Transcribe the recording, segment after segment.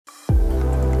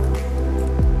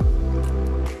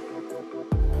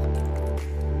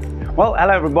Well,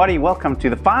 hello everybody. Welcome to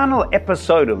the final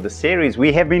episode of the series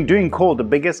we have been doing called The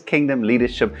Biggest Kingdom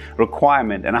Leadership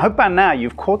Requirement. And I hope by now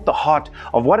you've caught the heart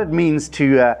of what it means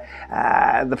to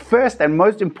the first and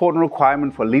most important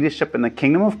requirement for leadership in the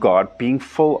kingdom of God, being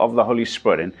full of the Holy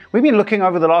Spirit. And we've been looking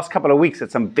over the last couple of weeks at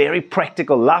some very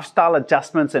practical lifestyle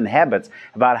adjustments and habits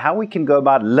about how we can go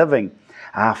about living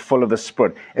full of the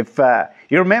Spirit. If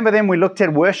you remember them, we looked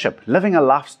at worship, living a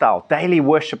lifestyle, daily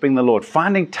worshiping the Lord,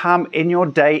 finding time in your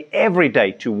day, every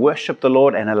day, to worship the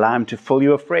Lord and allow Him to fill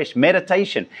you afresh.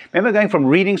 Meditation. Remember going from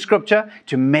reading Scripture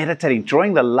to meditating,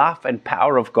 drawing the life and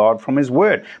power of God from His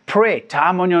Word. Prayer,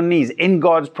 time on your knees in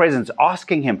God's presence,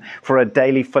 asking Him for a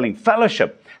daily filling.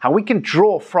 Fellowship. How we can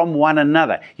draw from one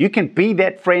another. You can be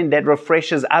that friend that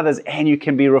refreshes others, and you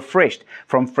can be refreshed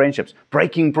from friendships.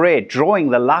 Breaking bread, drawing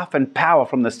the life and power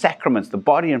from the sacraments, the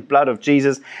body and blood of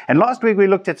Jesus. And last week we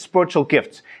looked at spiritual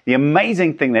gifts. The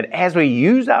amazing thing that as we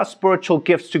use our spiritual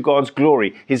gifts to God's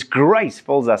glory, His grace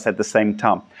fills us at the same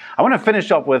time. I want to finish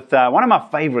up with one of my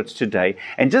favorites today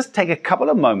and just take a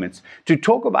couple of moments to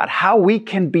talk about how we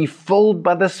can be filled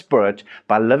by the Spirit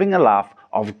by living a life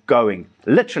of going.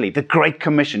 Literally, the Great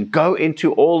Commission, go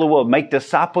into all the world, make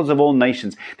disciples of all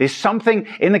nations. There's something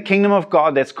in the kingdom of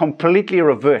God that's completely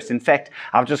reversed. In fact,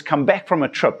 I've just come back from a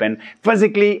trip and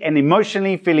physically and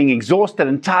emotionally feeling exhausted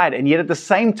and tired, and yet at the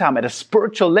same time, at a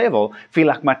spiritual level, feel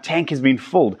like my tank has been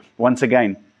filled once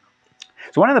again.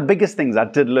 So one of the biggest things I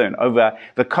did learn over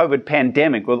the COVID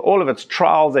pandemic, with all of its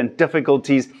trials and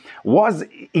difficulties, was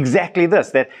exactly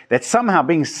this, that somehow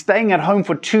staying at home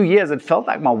for 2 years, it felt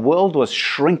like my world was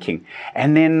shrinking.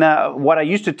 And then what I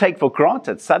used to take for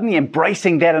granted, suddenly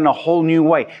embracing that in a whole new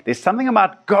way. There's something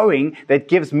about going that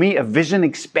gives me a vision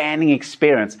expanding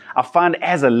experience. I find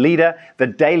as a leader, the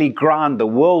daily grind, the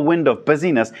whirlwind of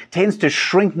busyness tends to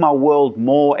shrink my world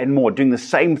more and more, doing the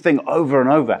same thing over and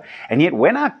over. And yet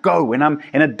when I go, when I'm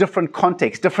in a different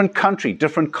context, different country,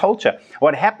 different culture,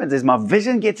 what happens is my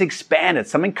vision gets expanded.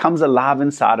 Something comes alive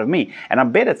inside of me. And I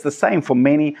bet it's the same for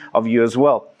many of you as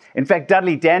well. In fact,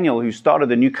 Dudley Daniel, who started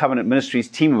the New Covenant Ministries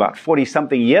team about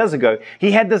 40-something years ago,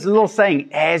 he had this little saying,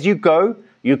 as you go,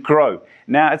 you grow.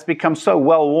 Now, it's become so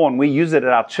well-worn, we use it at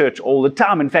our church all the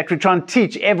time. In fact, we try and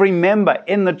teach every member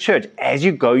in the church, as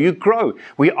you go, you grow.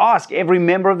 We ask every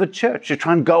member of the church to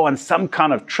try and go on some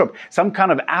kind of trip, some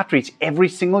kind of outreach every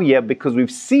single year, because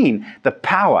we've seen the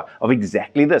power of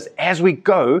exactly this. As we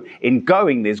go, in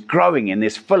going, there's growing and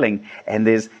there's filling and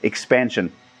there's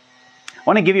expansion. I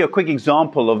want to give you a quick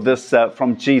example of this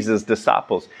from Jesus'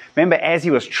 disciples. Remember, as He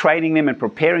was training them and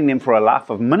preparing them for a life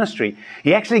of ministry,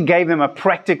 He actually gave them a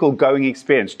practical going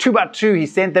experience. 2 by 2, He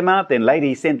sent them out. Then later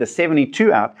He sent the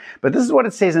 72 out. But this is what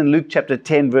it says in Luke chapter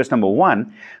 10, verse number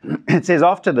 1. It says,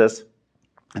 after this,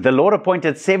 the Lord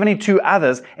appointed 72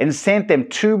 others and sent them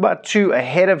 2 by 2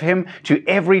 ahead of Him to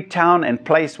every town and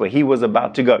place where He was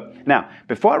about to go. Now,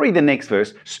 before I read the next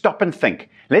verse, stop and think.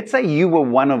 Let's say you were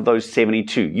one of those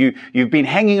 72. You've been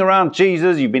hanging around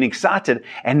Jesus, you've been excited,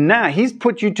 and now He's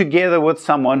put you together with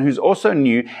someone who's also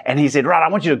new, and He said, right, I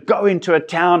want you to go into a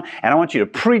town, and I want you to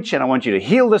preach, and I want you to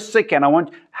heal the sick,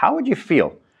 how would you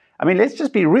feel? I mean, let's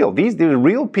just be real. These are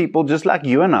real people just like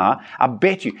you and I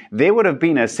bet you there would have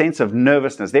been a sense of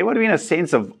nervousness. There would have been a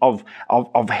sense of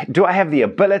do I have the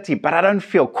ability, but I don't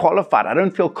feel qualified. I don't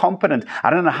feel competent.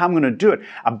 I don't know how I'm going to do it.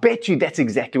 I bet you that's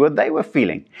exactly what they were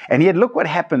feeling. And yet look what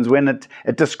happens when it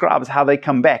describes how they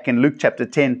come back in Luke chapter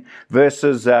 10,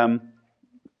 verses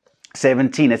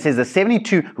 17. It says, the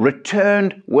 72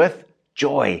 returned with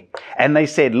joy. And they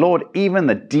said, Lord, even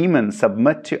the demons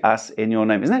submit to us in your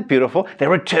name. Isn't that beautiful? They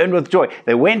returned with joy.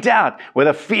 They went out with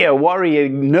a fear, worry,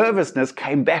 nervousness,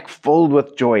 came back filled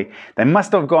with joy. They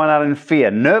must have gone out in fear,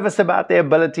 nervous about their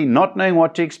ability, not knowing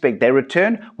what to expect. They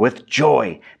returned with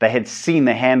joy. They had seen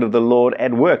the hand of the Lord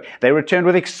at work. They returned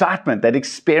with excitement. They'd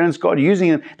experienced God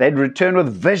using them. They'd returned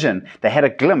with vision. They had a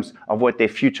glimpse of what their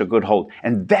future could hold.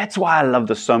 And that's why I love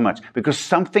this so much, because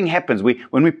something happens.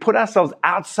 When we put ourselves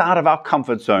outside of our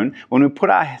comfort zone, when we put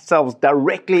ourselves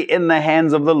directly in the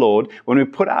hands of the Lord, when we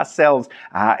put ourselves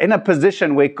in a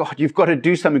position where, God, you've got to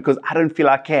do something because I don't feel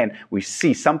I can, we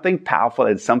see something powerful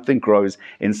and something grows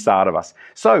inside of us.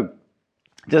 So,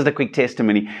 just a quick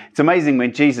testimony. It's amazing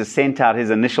when Jesus sent out His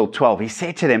initial 12, He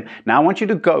said to them, now I want you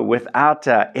to go without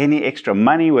any extra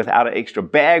money, without an extra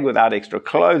bag, without extra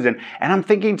clothes. And I'm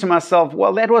thinking to myself,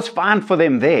 well, that was fine for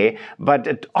them there, but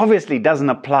it obviously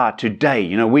doesn't apply today.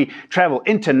 You know, we travel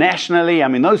internationally. I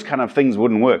mean, those kind of things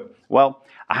wouldn't work. Well,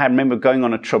 I remember going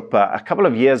on a trip a couple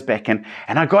of years back, and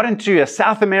I got into a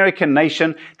South American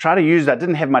nation, I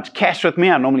didn't have much cash with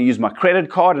me. I normally use my credit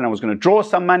card, and I was going to draw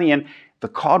some money, and the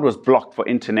card was blocked for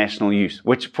international use,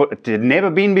 which it had never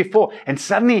been before. And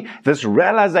suddenly this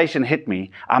realization hit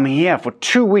me. I'm here for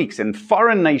 2 weeks in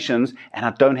foreign nations and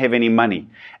I don't have any money.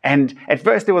 And at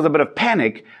first there was a bit of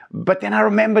panic, but then I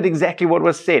remembered exactly what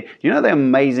was said. You know the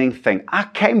amazing thing? I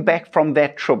came back from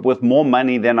that trip with more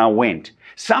money than I went.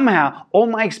 Somehow, all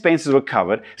my expenses were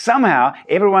covered. Somehow,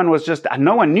 everyone was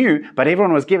no one knew, but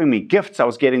everyone was giving me gifts. I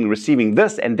was receiving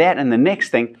this and that and the next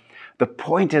thing. The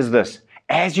point is this.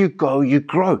 As you go, you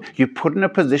grow. You're put in a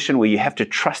position where you have to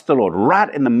trust the Lord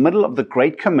right in the middle of the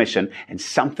Great Commission, and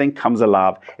something comes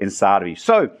alive inside of you.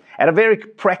 So, at a very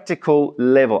practical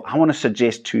level, I want to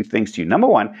suggest 2 things to you. Number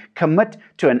 1, commit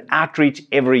to an outreach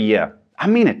every year. I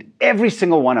mean it. Every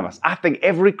single one of us. I think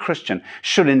every Christian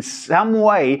should in some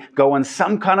way go on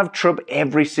some kind of trip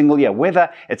every single year.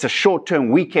 Whether it's a short-term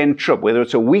weekend trip, whether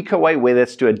it's a week away, whether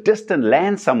it's to a distant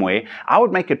land somewhere, I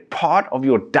would make it part of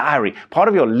your diary, part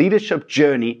of your leadership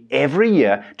journey every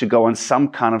year to go on some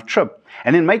kind of trip.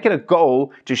 And then make it a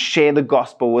goal to share the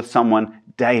gospel with someone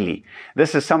daily.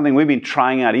 This is something we've been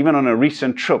trying out even on a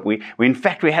recent trip. We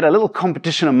had a little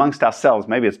competition amongst ourselves.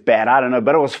 Maybe it's bad, I don't know,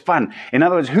 but it was fun. In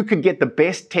other words, who could get the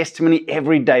best testimony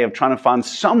every day of trying to find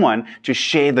someone to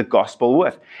share the gospel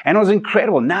with? And it was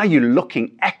incredible. Now you're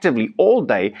looking actively all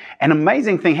day. An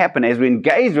amazing thing happened as we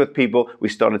engaged with people. We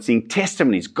started seeing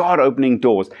testimonies, God opening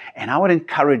doors. And I would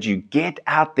encourage you, get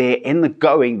out there in the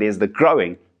going. There's the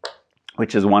growing,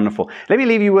 which is wonderful. Let me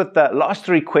leave you with the last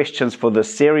 3 questions for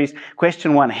this series.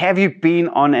 Question 1, have you been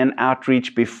on an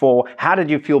outreach before? How did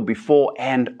you feel before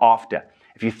and after?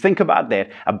 If you think about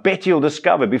that, I bet you'll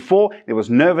discover before there was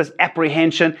nervous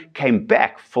apprehension, came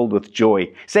back filled with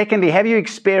joy. Secondly, have you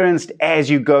experienced as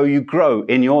you go, you grow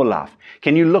in your life?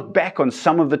 Can you look back on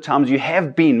some of the times you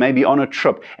have been maybe on a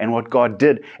trip and what God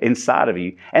did inside of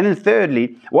you? And then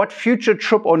thirdly, what future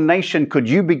trip or nation could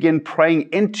you begin praying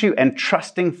into and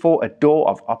trusting for a door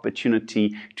of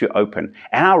opportunity to open?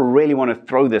 And I really want to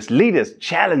throw this leaders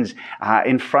challenge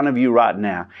in front of you right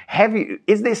now.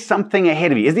 Is there something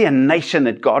ahead of you? Is there a nation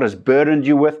that God has burdened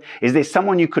you with? Is there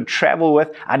someone you could travel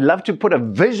with? I'd love to put a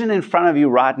vision in front of you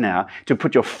right now to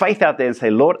put your faith out there and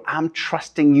say, Lord, I'm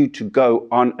trusting you to go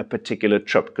on a particular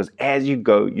trip, because as you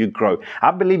go, you grow.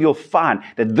 I believe you'll find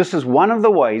that this is one of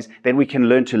the ways that we can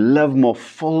learn to live more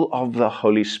full of the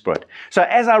Holy Spirit. So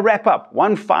as I wrap up,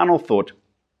 one final thought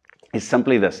is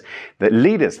simply this. The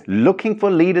leaders, looking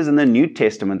for leaders in the New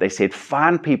Testament, they said,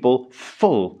 find people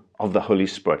full of the Holy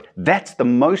Spirit. That's the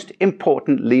most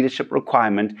important leadership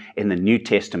requirement in the New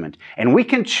Testament. And we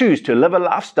can choose to live a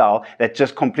lifestyle that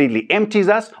just completely empties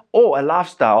us, or a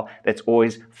lifestyle that's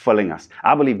always filling us.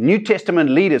 I believe New Testament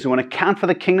leaders who want to count for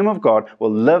the kingdom of God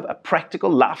will live a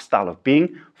practical lifestyle of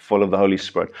being full of the Holy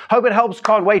Spirit. Hope it helps.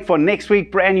 Can't wait for next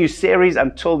week. Brand new series.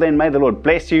 Until then, may the Lord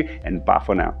bless you, and bye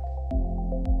for now.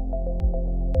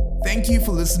 Thank you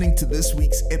for listening to this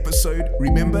week's episode.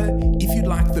 Remember, if you'd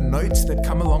like the notes that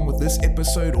come along with this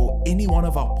episode or any one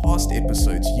of our past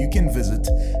episodes, you can visit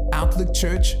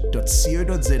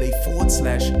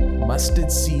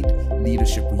outlookchurch.co.za/mustardseed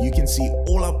leadership, where you can see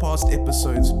all our past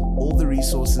episodes, all the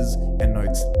resources and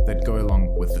notes that go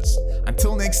along with this.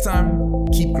 Until next time,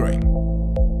 keep growing.